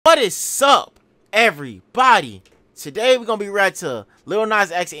What is up, everybody? Today we're gonna be reacting to Lil Nas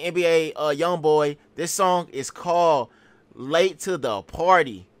X and NBA YoungBoy. This song is called "Late to the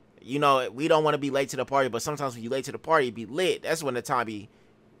Party." You know, we don't want to be late to the party, but sometimes when you late to the party, it be lit. That's when the time be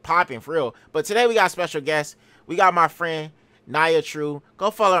popping for real. But today we got a special guest. We got my friend 𝐂𝐤𝐤𝐞.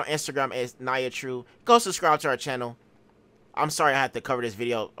 Go follow her on Instagram as 𝐂𝐤𝐤𝐞. Go subscribe to our channel. I'm sorry I had to cover this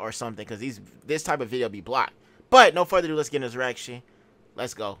video or something because this type of video be blocked. But no further ado, let's get in this reaction.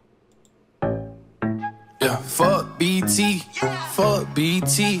 Let's go. Yeah, fuck BT, fuck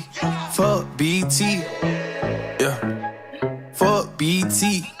BT, fuck BT. Yeah, fuck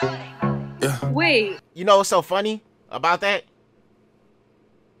BT. Yeah. Wait. You know what's so funny about that?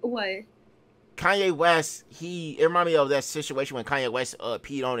 What? Kanye West, it reminded me of that situation when Kanye West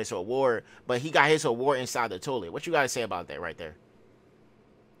peed on his award, but he got his award inside the toilet. What you got to say about that right there?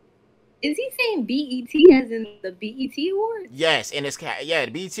 Is he saying BET as in the BET Awards? Yes, and it's the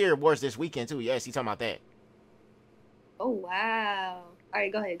BET Awards this weekend too. Yes, he talking about that. Oh wow! All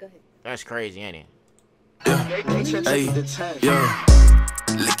right, go ahead. That's crazy, ain't it? Yeah. Hey, yeah.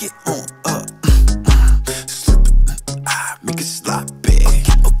 Lick it on up. Slip it. Make it sloppy.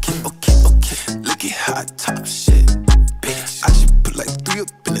 Okay. Look at how I top shit. Bitch, I just put like 3 up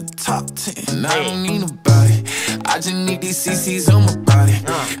in the top 10. And I don't need nobody. I just need these CCs on my body.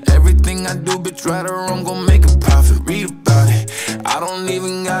 Everything I do, bitch, right or wrong, gon' make a profit. Read about it. I don't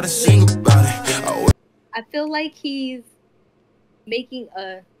even gotta sing about it. I feel like he's making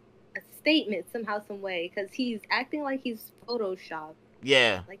a statement somehow, some way, because he's acting like he's Photoshopped.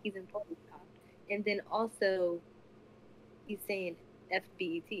 Yeah. Like he's in Photoshop. And then also, he's saying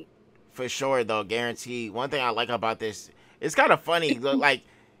FBET. For sure, though, guaranteed. One thing I like about this, it's kind of funny. Like,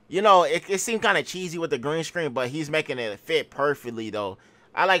 you know, it seemed kind of cheesy with the green screen, but he's making it fit perfectly, though.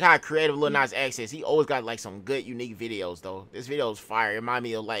 I like how creative Lil Nas X is. He always got, like, some good, unique videos, though. This video is fire. It reminds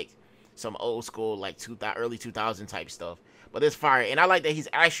me of, like, some old school, like, early 2000 type stuff. But it's fire. And I like that he's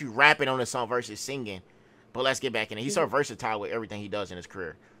actually rapping on the song versus singing. But let's get back in it. He's so versatile with everything he does in his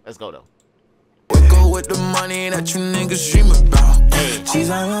career. Let's go, though. Go with the money that you niggas dream about. She's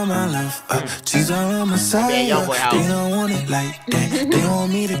all on my love. She's all on my side. They don't want it like that. They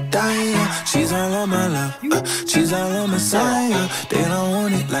want me to die. She's all on my love. She's all on my side. They don't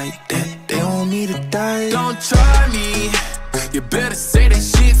want it like that. They want me to die. Don't try me. You better say that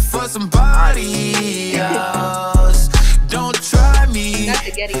shit for somebody else. Don't try me.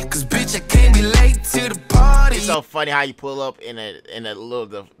 Cause bitch, I can't be late to the party. It's so funny how you pull up in a little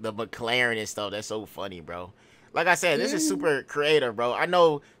the McLaren and stuff. That's so funny, bro. Like I said, this is super creative, bro. I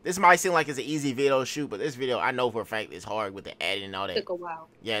know this might seem like it's an easy video to shoot, but this video I know for a fact is hard with the editing and all that. Took a while.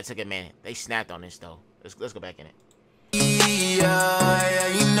 Yeah, it took a minute. They snapped on this though. Let's go back in it. Yeah,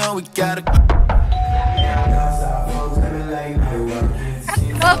 you know we gotta.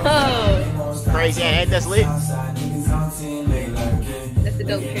 Oh, crazy, ain't that lit? that's a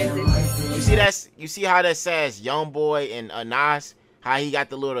dope transition. You see how that says YoungBoy and Nas? How he got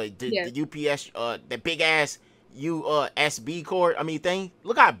the little the UPS the big ass USB cord. I mean thing.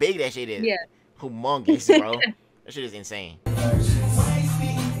 Look how big that shit is. Yeah. Humongous, bro. That shit is insane.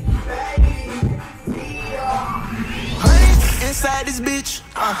 Inside this bitch,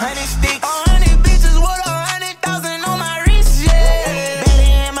 100 sticks, 100 bitches with 100,000 on my wrist, yeah.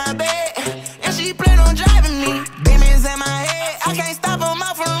 Belly in my bed, and she plan on driving me. Demons in my head, I can't stop her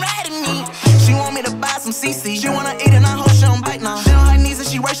mouth from riding me. She want me to buy some CC, she wanna eat and I hope she don't bite now. She on her knees and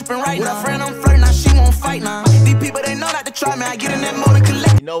she worshiping right now. With a friend I'm flirting, now she won't fight now. These people, they know not to try me, I get in that mode and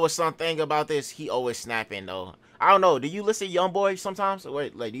collect. You know what's something about this? He always snapping though. I don't know, do you listen to YoungBoy sometimes? Or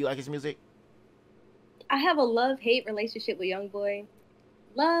wait, like, do you like his music? I have a love-hate relationship with YoungBoy.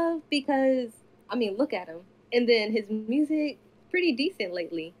 Love because, I mean, look at him. And then his music, pretty decent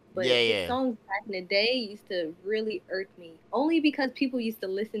lately. But his songs back in the day used to really irk me. Only because people used to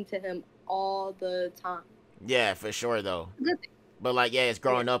listen to him all the time. Yeah, for sure, though. Good thing. But, like, yeah, it's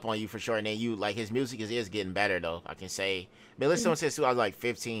growing up on you for sure. And then you, like, his music is getting better, though, I can say. Been listening to him since I was, like,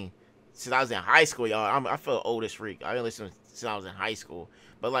 15. Since I was in high school, y'all. I feel old as freak. I've been listening since I was in high school.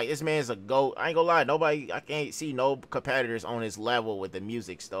 But, like, this man's a GOAT. I ain't gonna lie. I can't see no competitors on his level with the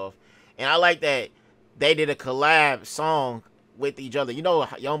music stuff. And I like that they did a collab song with each other. You know,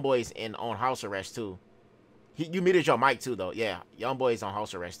 YoungBoy's on house arrest, too. You muted your mic, too, though. Yeah, YoungBoy's on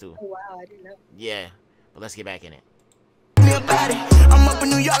house arrest, too. Oh, wow. I didn't know. Yeah. But let's get back in it. I'm up in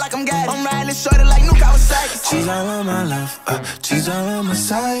New York like I'm got it. I'm riding shorty like 𝐿𝐿𝐤𝐿𝐿𝐿. She's all on my love, she's all on my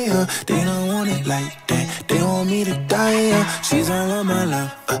side. They don't want it like that, they want me to die. She's all on my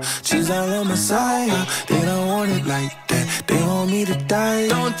love, she's all on my side. They don't want it like that, they want me to die.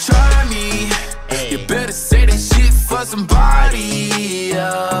 Don't try me, you better say that shit for somebody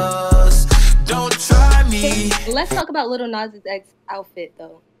else. Let's talk about Lil Nas X outfit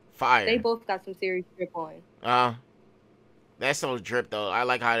though. Fire. They both got some serious drip on. That's so drip though. I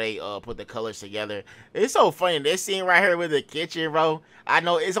like how they put the colors together. It's so funny. This scene right here with the kitchen, bro. I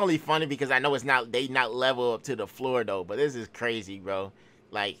know it's only funny because I know it's not they not level up to the floor though. But this is crazy, bro.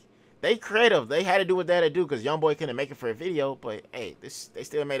 Like they creative. They had to do what they had to do because YoungBoy couldn't make it for a video. But hey, they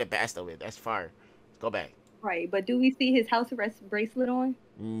still made a best of it. That's fire. Let's go back. Right, but do we see his house arrest bracelet on?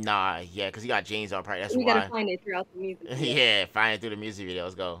 Nah, yeah, because he got jeans on, probably. That's we why. We gotta find it throughout the music video. Yeah, find it through the music video.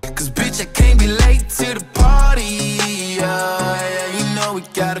 Let's go. Cause bitch, I can't be late to the party. Yeah, you know we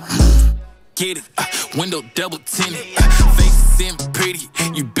gotta get it. Window double tinted. Face in pretty.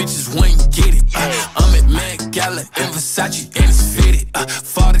 You bitches wouldn't get it. I'm at Met Gala and Versace and it's fitted.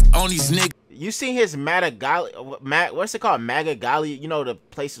 Fought it on these niggas. You seen his what's it called? Magagali? You know the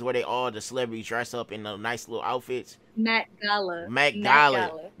places where the celebrities dress up in the nice little outfits? Met Gala. Met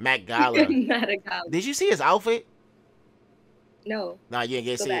Gala. Did you see his outfit? No. No, you didn't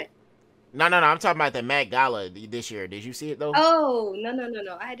get to see it. No. I'm talking about the Met Gala this year. Did you see it though? Oh,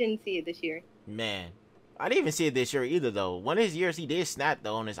 no. I didn't see it this year. Man, I didn't even see it this year either though. One of his years he did snap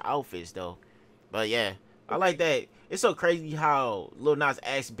though on his outfits though. But yeah, I like that. It's so crazy how Lil Nas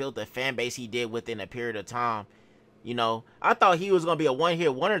X built the fan base he did within a period of time. You know, I thought he was gonna be a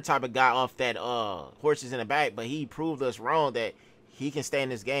one-hit wonder type of guy off that Horses in the Back, but he proved us wrong that he can stay in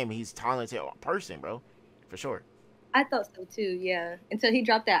this game. He's a talented person, bro, for sure. I thought so too, yeah. Until he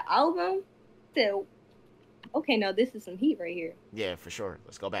dropped that album, I said, okay, now this is some heat right here. Yeah, for sure.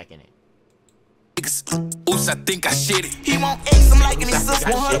 Let's go back in it. Oops, I think I shit it. He won't X, I'm liking his sister.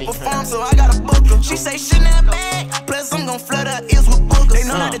 Want her to perform, so I gotta book her. She say shit in that bag. Plus, I'm gon' flood her ears with bookers. They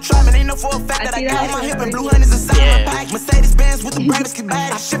know not to try me, they know for a fact that I got my hip and blue honey's inside my pack. Mercedes Benz with the brightest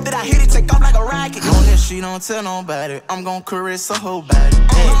schematic. I shift it, I hit it, take off like a rocket. On this, she don't tell nobody. I'm gon' caress her whole body.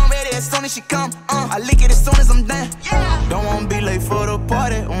 I'm ready as soon as she come. I lick it as soon as I'm done. Don't wanna be late for the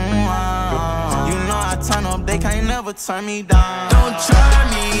party. You know I turn up, they can't never turn me down. Don't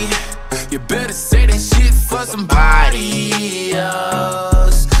try me. You better say that shit for somebody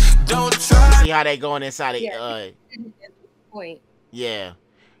else. Don't try. See how they going inside it. Point. Yeah,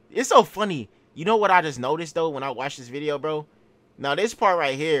 it's so funny. You know what I just noticed though when I watched this video, bro? Now this part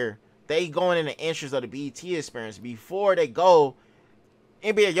right here, they going in the entrance of the BET experience. Before they go,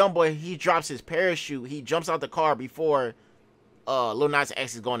 NBA YoungBoy, he drops his parachute. He jumps out the car before Lil Nas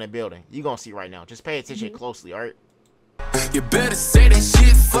X is going in the building. You gonna see right now. Just pay attention closely, all right? You better say that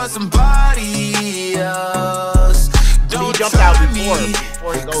shit for somebody else. Don't he jumps out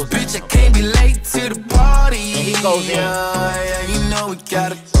before he goes. Bitch, I can't be late to the party. And he goes in. Yeah, you know we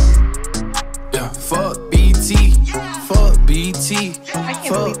gotta. Yeah, fuck BT. Fuck BT.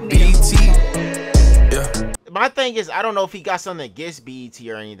 Fuck BT. Yeah. My thing is, I don't know if he got something against BET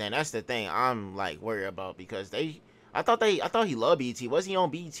or anything. That's the thing I'm like worried about because I thought he loved BET. Was he on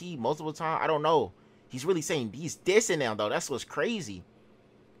BET multiple times? I don't know. He's really saying he's dissing them though. That's what's crazy.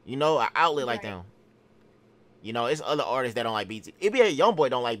 You know, an outlet like them. You know, it's other artists that don't like BET. NBA YoungBoy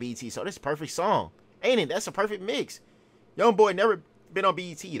don't like BET, so this is a perfect song, ain't it? That's a perfect mix. YoungBoy never been on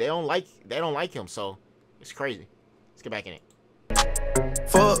BET. They don't like him, so it's crazy. Let's get back in it.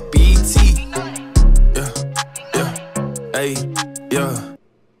 Fuck BET. Yeah. Hey. Yeah.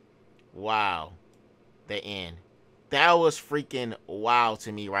 Wow. The end. That was freaking wow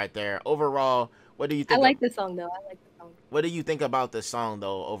to me right there. Overall, what do you think? I like the song though. I like the song. What do you think about the song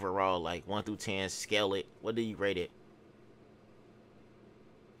though? Overall, like 1 through 10, scale it. What do you rate it?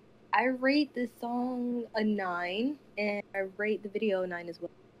 I rate the song a 9, and I rate the video a 9 as well.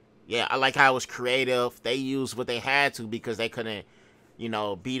 Yeah, I like how it was creative. They used what they had to because they couldn't, you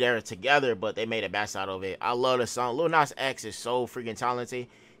know, be there together, but they made the best out of it. I love the song. Lil Nas X is so freaking talented.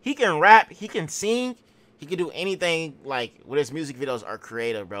 He can rap. He can sing. He can do anything. Like, with his music videos are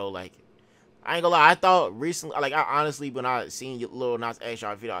creative, bro. Like, I ain't gonna lie. I thought recently, like, I honestly, when I seen Lil Nas X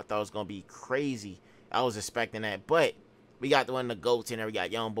video, I thought it was gonna be crazy. I was expecting that, but we got the one the GOATs in there. We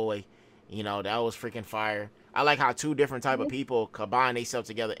got YoungBoy. You know, that was freaking fire. I like how 2 different type of people combine themselves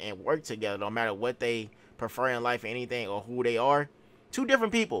together and work together, no matter what they prefer in life, anything, or who they are. 2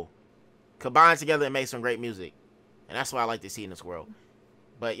 different people combine together and make some great music, and that's what I like to see in this world.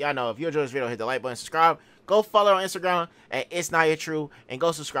 But y'all know, if you enjoyed this video, hit the like button, subscribe. Go follow her on Instagram at 𝐒𝐤𝐤𝐞, and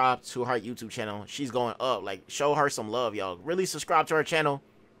go subscribe to her YouTube channel. She's going up. Like, show her some love, y'all. Really subscribe to her channel.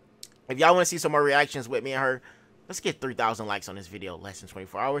 If y'all want to see some more reactions with me and her, let's get 3,000 likes on this video less than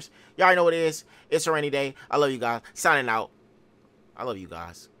 24 hours. Y'all already know what it is. It's a rainy day. I love you guys. Signing out. I love you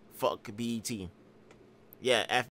guys. Fuck BET. Yeah,